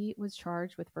 He was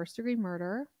charged with first-degree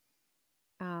murder.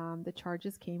 The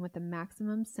charges came with a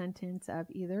maximum sentence of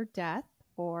either death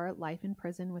or life in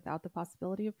prison without the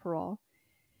possibility of parole.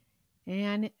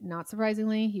 And not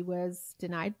surprisingly, he was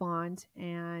denied bond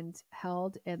and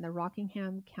held in the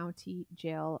Rockingham County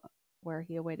Jail where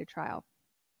he awaited trial.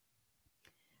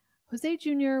 Jose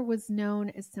Jr. was known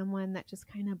as someone that just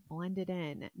kind of blended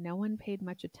in. No one paid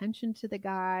much attention to the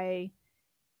guy.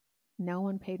 No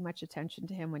one paid much attention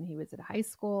to him when he was at high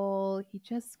school. He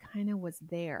just kind of was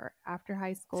there. After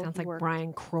high school, Sounds he like worked.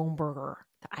 Brian Kronberger,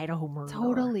 the Idaho murderer.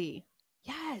 Totally.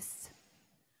 Yes.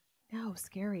 No,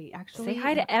 scary. Actually, Say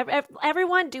hi to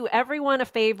everyone. Do everyone a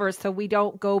favor so we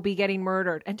don't go be getting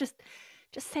murdered. And just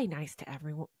say nice to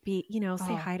everyone. Say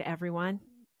hi to everyone.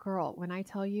 Girl, when I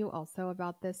tell you also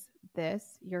about this,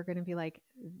 you're going to be like,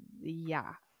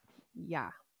 yeah,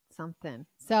 something.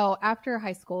 So after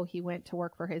high school, he went to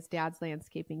work for his dad's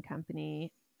landscaping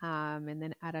company, and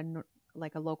then at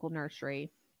a local nursery.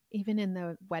 Even in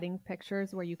the wedding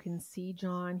pictures where you can see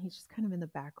John, he's just kind of in the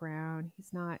background.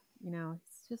 He's not,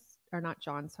 he's just, or not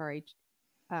John, sorry,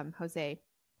 Jose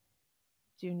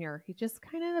Jr. He's just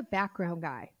kind of a background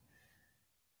guy.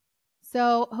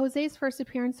 So Jose's first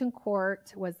appearance in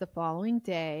court was the following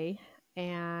day,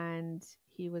 and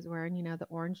he was wearing, the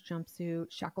orange jumpsuit,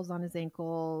 shackles on his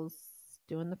ankles,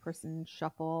 doing the person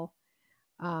shuffle.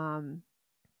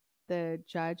 The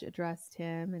judge addressed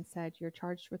him and said, "You're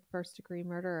charged with first-degree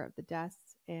murder of the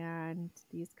deaths, and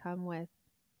these come with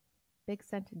big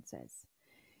sentences."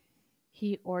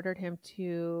 He ordered him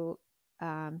to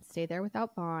stay there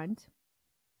without bond,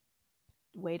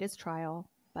 wait his trial,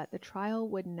 but the trial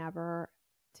would never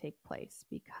take place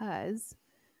because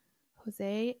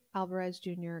Jose Alvarez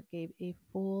Jr. gave a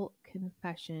full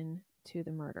confession to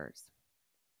the murders.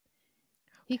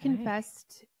 Okay. He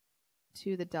confessed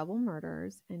to the double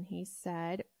murders, and he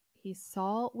said he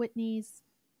saw Whitney's,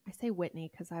 I say Whitney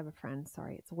because I have a friend,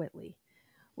 sorry, it's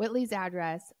Whitley's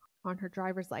address on her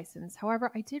driver's license. However,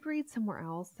 I did read somewhere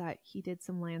else that he did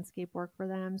some landscape work for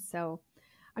them, so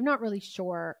I'm not really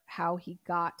sure how he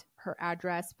got her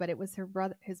address, but it was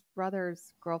his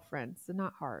brother's girlfriend, so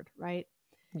not hard, right?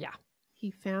 Yeah.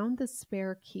 He found the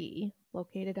spare key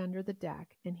located under the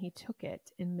deck, and he took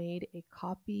it and made a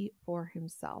copy for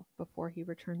himself before he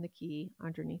returned the key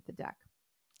underneath the deck.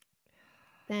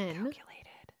 Then,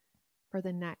 calculated. For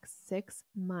the next 6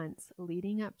 months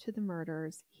leading up to the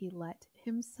murders, he let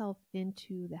himself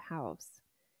into the house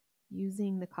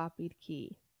using the copied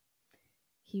key.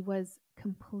 He was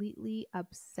completely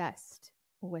obsessed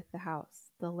with the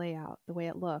house, the layout, the way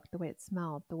it looked, the way it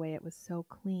smelled, the way it was so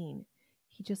clean.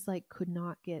 He just could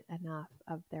not get enough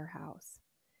of their house.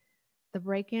 The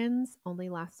break-ins only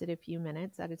lasted a few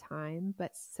minutes at a time,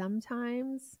 but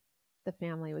sometimes the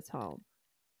family was home.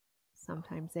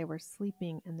 Sometimes they were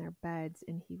sleeping in their beds,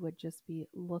 and he would just be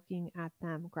looking at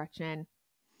them. Gretchen.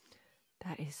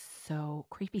 That is so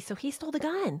creepy. So he stole the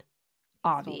gun.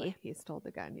 He stole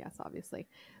the gun, yes, obviously.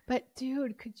 But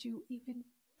dude, could you even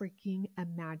freaking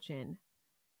imagine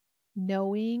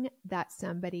knowing that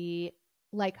somebody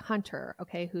like Hunter,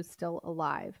 okay, who's still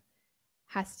alive,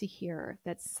 has to hear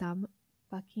that some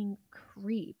fucking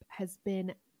creep has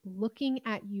been looking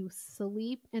at you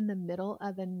sleep in the middle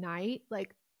of the night?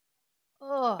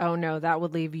 Ugh. Oh no, that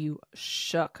would leave you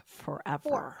shook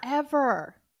forever.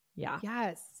 Forever. Yeah.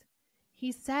 Yes.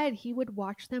 He said he would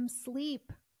watch them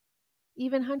sleep.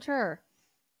 Even Hunter.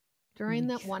 During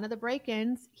one of the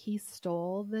break-ins, he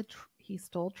stole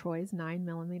Troy's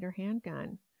 9mm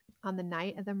handgun on the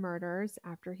night of the murders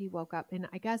after he woke up. And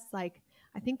I guess I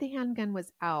think the handgun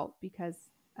was out because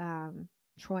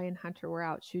Troy and Hunter were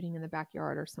out shooting in the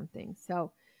backyard or something.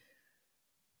 So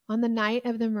on the night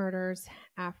of the murders,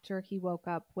 after he woke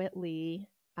up Whitley,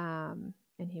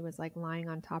 and he was lying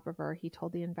on top of her, he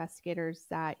told the investigators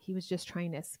that he was just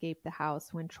trying to escape the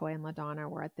house when Troy and LaDonna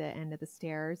were at the end of the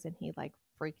stairs, and he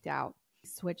freaked out. He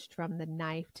switched from the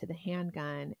knife to the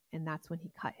handgun, and that's when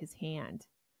he cut his hand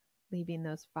leaving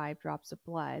those 5 drops of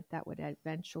blood that would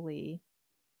eventually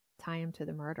tie him to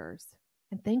the murders.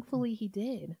 And thankfully he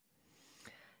did.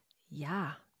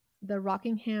 Yeah. The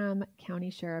Rockingham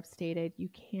County Sheriff stated, "You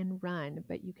can run,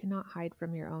 but you cannot hide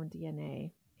from your own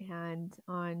DNA." And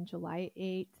on July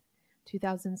 8th,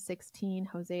 2016,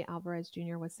 Jose Alvarez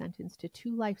Jr. was sentenced to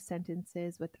 2 life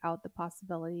sentences without the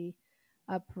possibility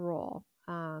of parole.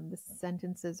 The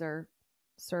sentences are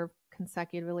served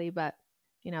consecutively, but,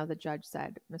 the judge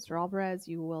said, "Mr. Alvarez,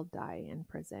 you will die in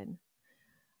prison."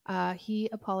 He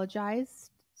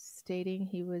apologized, stating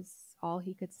all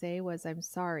he could say was, "I'm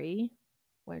sorry,"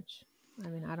 which,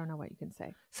 I don't know what you can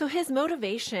say. So his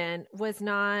motivation was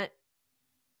not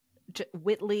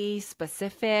Whitley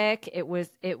specific. It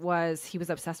was he was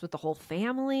obsessed with the whole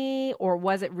family, or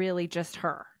was it really just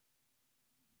her?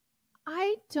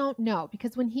 I don't know,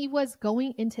 because when he was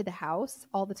going into the house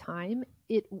all the time,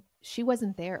 she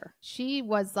wasn't there. She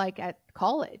was like at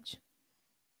college.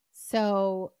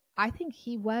 So I think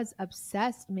he was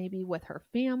obsessed maybe with her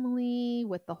family,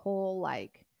 with the whole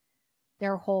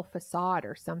their whole facade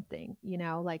or something,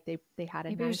 like they had a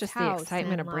Maybe nice it was just house the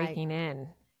excitement and, of breaking in.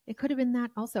 It could have been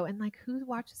that also. And who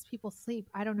watches people sleep?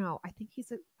 I don't know. I think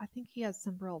he has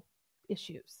some real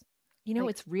issues.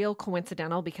 It's real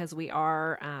coincidental because we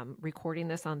are recording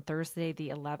this on Thursday, the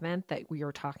 11th, that we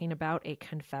are talking about a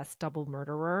confessed double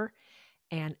murderer,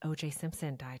 and O.J.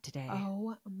 Simpson died today.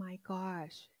 Oh my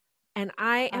gosh. And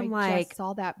I just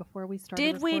saw that before we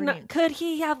started recording. Could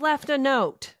he have left a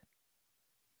note?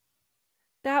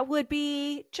 That would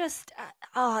be just,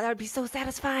 that would be so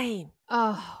satisfying.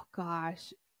 Oh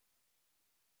gosh.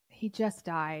 He just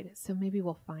died, so maybe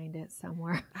we'll find it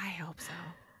somewhere. I hope so.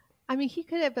 He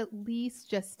could have at least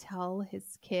just tell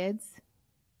his kids,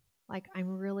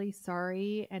 "I'm really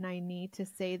sorry, and I need to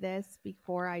say this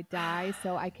before I die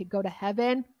so I could go to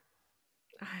heaven."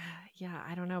 Yeah,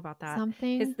 I don't know about that.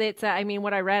 Something. It's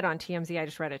what I read on TMZ, I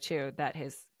just read it too, that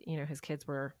his kids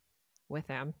were with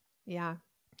him. Yeah.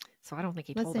 So I don't think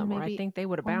he told them, or I think they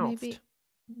would have bounced.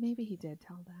 Maybe he did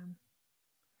tell them.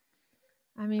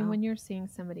 When you're seeing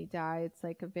somebody die, it's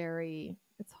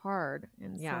it's hard.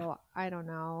 And so I don't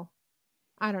know.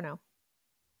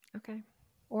 Okay.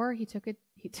 Or he took it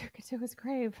to his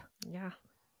grave. Yeah.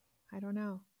 I don't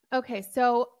know. Okay,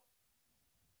 so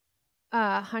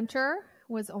Hunter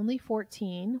was only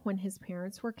 14 when his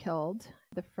parents were killed.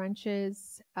 The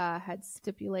Frenches had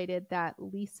stipulated that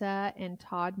Lisa and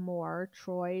Todd Moore,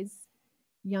 Troy's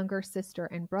younger sister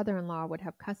and brother-in-law, would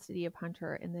have custody of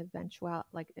Hunter in the eventual,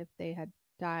 if they had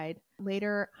died.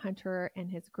 Later, Hunter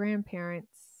and his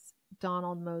grandparents,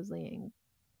 Donald Mosley and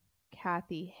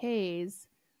Kathy Hayes,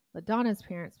 LaDonna's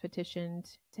parents,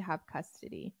 petitioned to have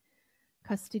custody.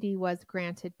 Custody was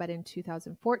granted, but in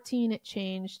 2014 it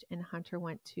changed, and Hunter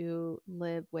went to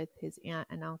live with his aunt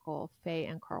and uncle, Faye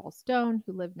and Carl Stone,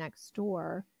 who lived next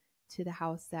door to the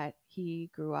house that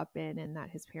he grew up in and that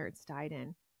his parents died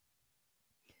in.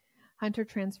 Hunter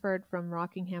transferred from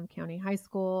Rockingham County High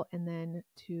School and then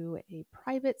to a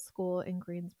private school in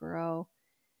Greensboro,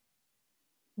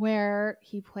 where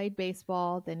he played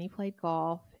baseball, then he played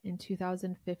golf. In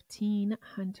 2015,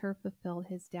 Hunter fulfilled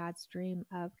his dad's dream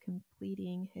of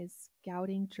completing his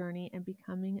scouting journey and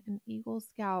becoming an Eagle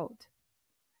Scout.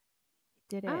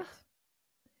 He did it.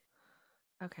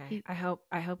 Okay. I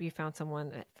hope you found someone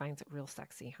that finds it real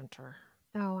sexy, Hunter.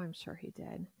 Oh, I'm sure he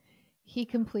did. He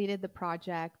completed the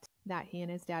project that he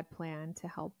and his dad planned to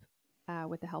help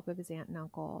with the help of his aunt and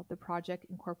uncle. The project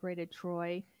incorporated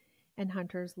Troy and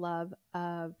Hunter's love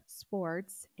of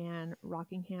sports and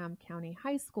Rockingham County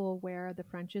High School, where the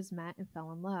Frenches met and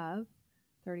fell in love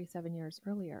 37 years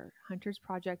earlier. Hunter's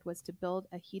project was to build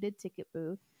a heated ticket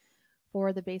booth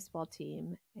for the baseball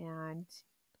team, and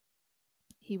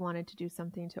he wanted to do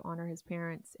something to honor his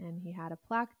parents, and he had a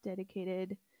plaque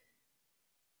dedicated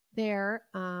there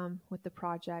with the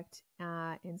project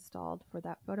installed for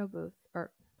that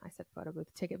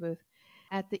ticket booth.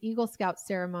 At the Eagle Scout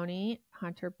ceremony,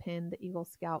 Hunter pinned the Eagle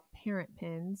Scout parent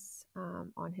pins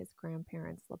on his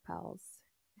grandparents' lapels.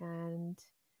 And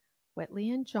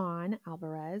Whitley and John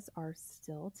Alvarez are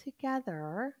still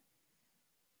together.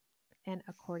 And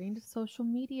according to social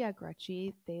media,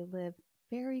 Gretchen, they live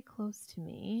very close to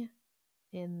me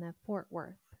in the Fort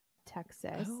Worth,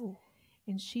 Texas. Oh.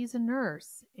 And she's a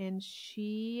nurse, and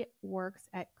she works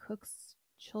at Cook's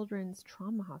Children's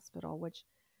Trauma Hospital, which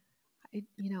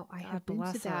I have been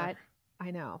to that.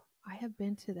 I know. I have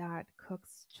been to that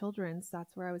Cook's Children's.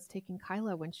 That's where I was taking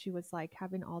Kyla when she was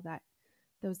having all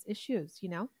those issues,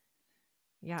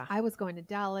 Yeah. I was going to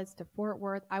Dallas, to Fort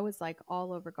Worth. I was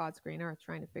all over God's green earth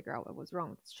trying to figure out what was wrong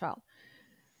with this child.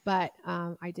 But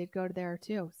I did go to there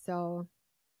too. So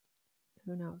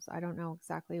who knows? I don't know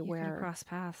exactly You where. could cross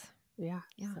paths. Yeah.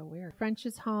 So weird.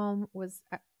 French's home was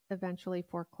eventually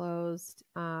foreclosed.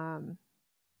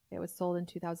 It was sold in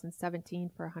 2017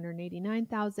 for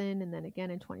 $189,000, and then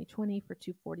again in 2020 for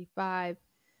 $245,000.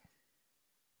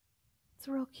 It's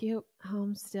a real cute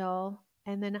home still.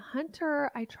 And then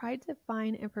Hunter, I tried to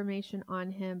find information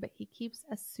on him, but he keeps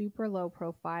a super low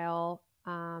profile.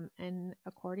 And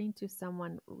according to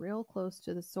someone real close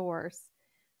to the source,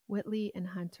 Whitley and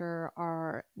Hunter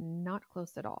are not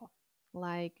close at all.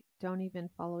 Like, don't even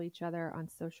follow each other on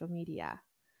social media.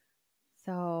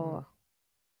 So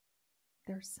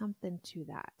there's something to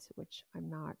that, which I'm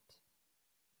not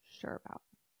sure about.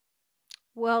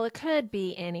 Well, it could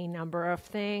be any number of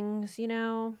things, you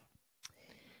know.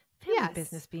 Family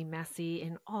business be messy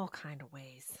in all kind of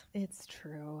ways. It's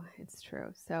true. It's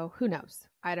true. So who knows?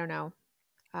 I don't know.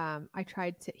 I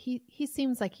tried to, he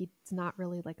seems like he's not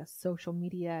really like a social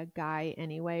media guy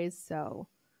anyways. So,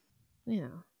 you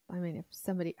know, I mean, if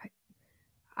somebody,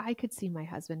 I could see my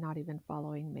husband not even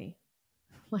following me.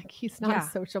 Like he's not a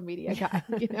social media guy,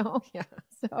 you know?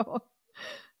 So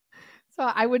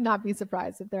I would not be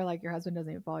surprised if they're like, your husband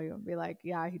doesn't even follow you, and be like,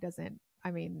 yeah, he doesn't.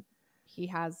 I mean, he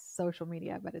has social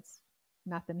media, but it's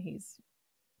nothing he's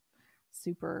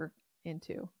super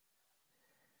into.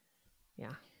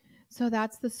 Yeah. So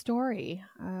that's the story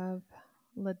of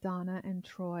LaDonna and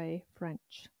Troy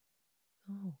French.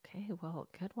 Okay, well,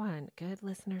 good one. Good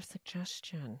listener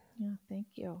suggestion. Yeah, thank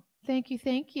you.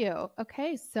 Thank you.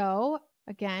 Okay, so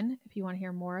again, if you want to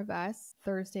hear more of us,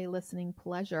 Thursday listening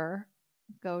pleasure,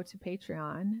 go to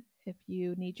Patreon. If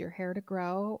you need your hair to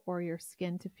grow or your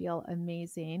skin to feel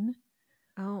amazing.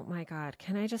 Oh my God.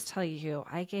 Can I just tell you,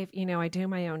 I do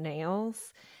my own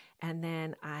nails, and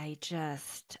then I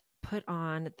just put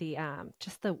on the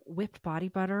just the whipped body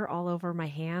butter all over my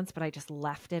hands, but I just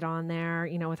left it on there,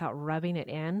 without rubbing it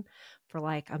in for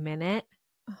like a minute.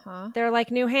 They're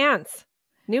like new hands,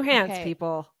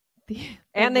 people.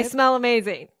 And they smell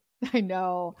amazing. I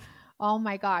know. Oh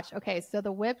my gosh. Okay. So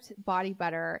the whipped body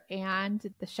butter and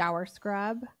the shower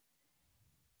scrub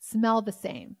smell the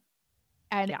same.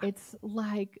 And it's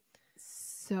like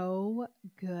so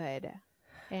good.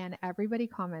 And everybody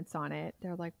comments on it.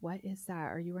 They're like, what is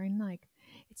that? Are you wearing like,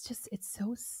 it's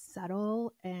so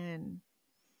subtle and.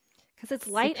 Because it's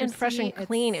light and fresh and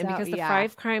clean. And because the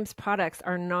Five Crimes products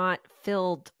are not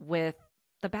filled with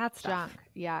the bad stuff. Junk.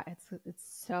 Yeah. It's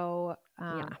so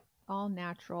all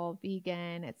natural,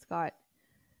 vegan. It's got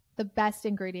the best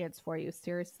ingredients for you.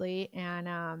 Seriously.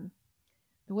 And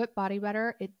the whipped body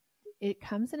butter, it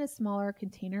comes in a smaller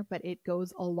container, but it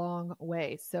goes a long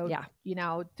way. So,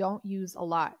 don't use a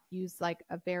lot. Use like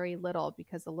a very little,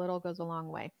 because a little goes a long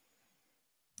way.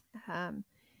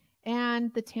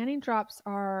 And the tanning drops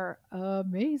are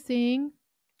amazing.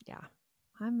 Yeah.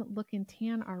 I'm looking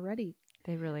tan already.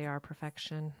 They really are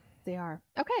perfection. They are.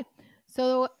 Okay.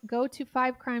 So go to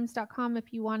fivecrimes.com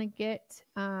if you want to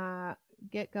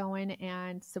get going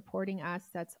and supporting us.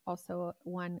 That's also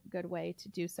one good way to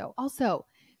do so. Also,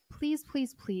 please,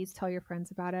 please, please tell your friends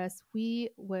about us.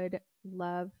 We would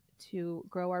love to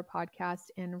grow our podcast.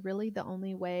 And really the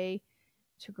only way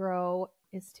to grow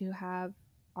is to have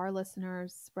our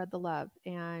listeners spread the love.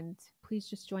 And please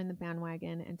just join the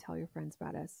bandwagon and tell your friends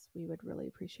about us. We would really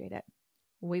appreciate it.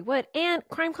 We would. And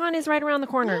CrimeCon is right around the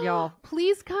corner, y'all.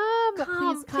 Please come.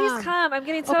 Please come. I'm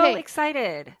getting so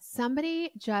excited. Somebody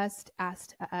just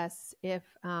asked us if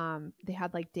they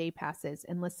had like day passes.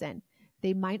 And listen,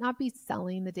 they might not be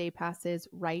selling the day passes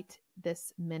right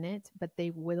this minute, but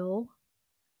they will.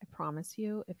 I promise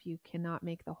you, if you cannot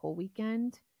make the whole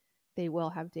weekend, they will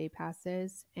have day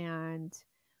passes, and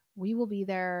we will be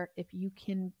there. If you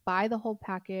can buy the whole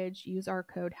package, use our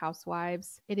code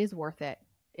Housewives. It is worth it.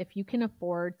 If you can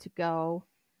afford to go,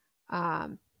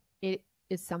 it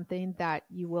is something that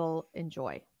you will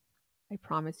enjoy. I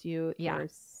promise you.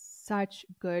 There's such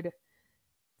good,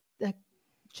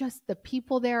 just the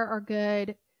people there are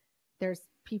good. There's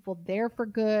people there for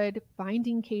good,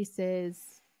 finding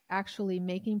cases, actually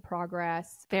making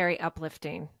progress. Very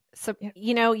uplifting. So,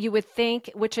 you would think,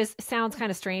 which sounds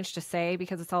kind of strange to say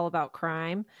because it's all about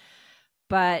crime,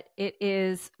 but it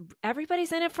is,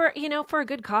 everybody's in it for a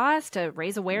good cause, to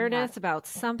raise awareness about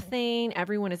something.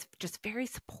 Everyone is just very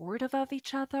supportive of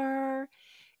each other.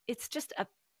 It's just a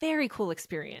very cool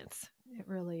experience. It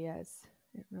really is.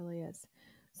 It really is.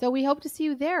 So we hope to see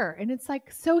you there. And it's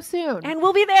like so soon. And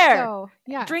we'll be there. So,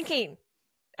 drinking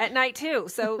at night too.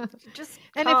 So just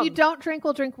and if you don't drink,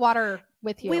 we'll drink water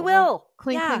with you. We will.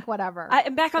 Clink, whatever.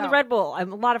 I'm back on the Red Bull.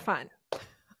 I'm a lot of fun.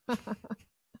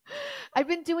 I've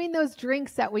been doing those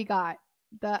drinks that we got.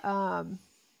 The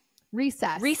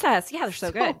Recess. Recess. Yeah, they're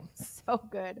so good. So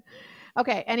good.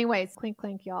 Okay. Anyways, clink,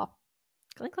 clink, y'all.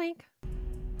 Clink, clink.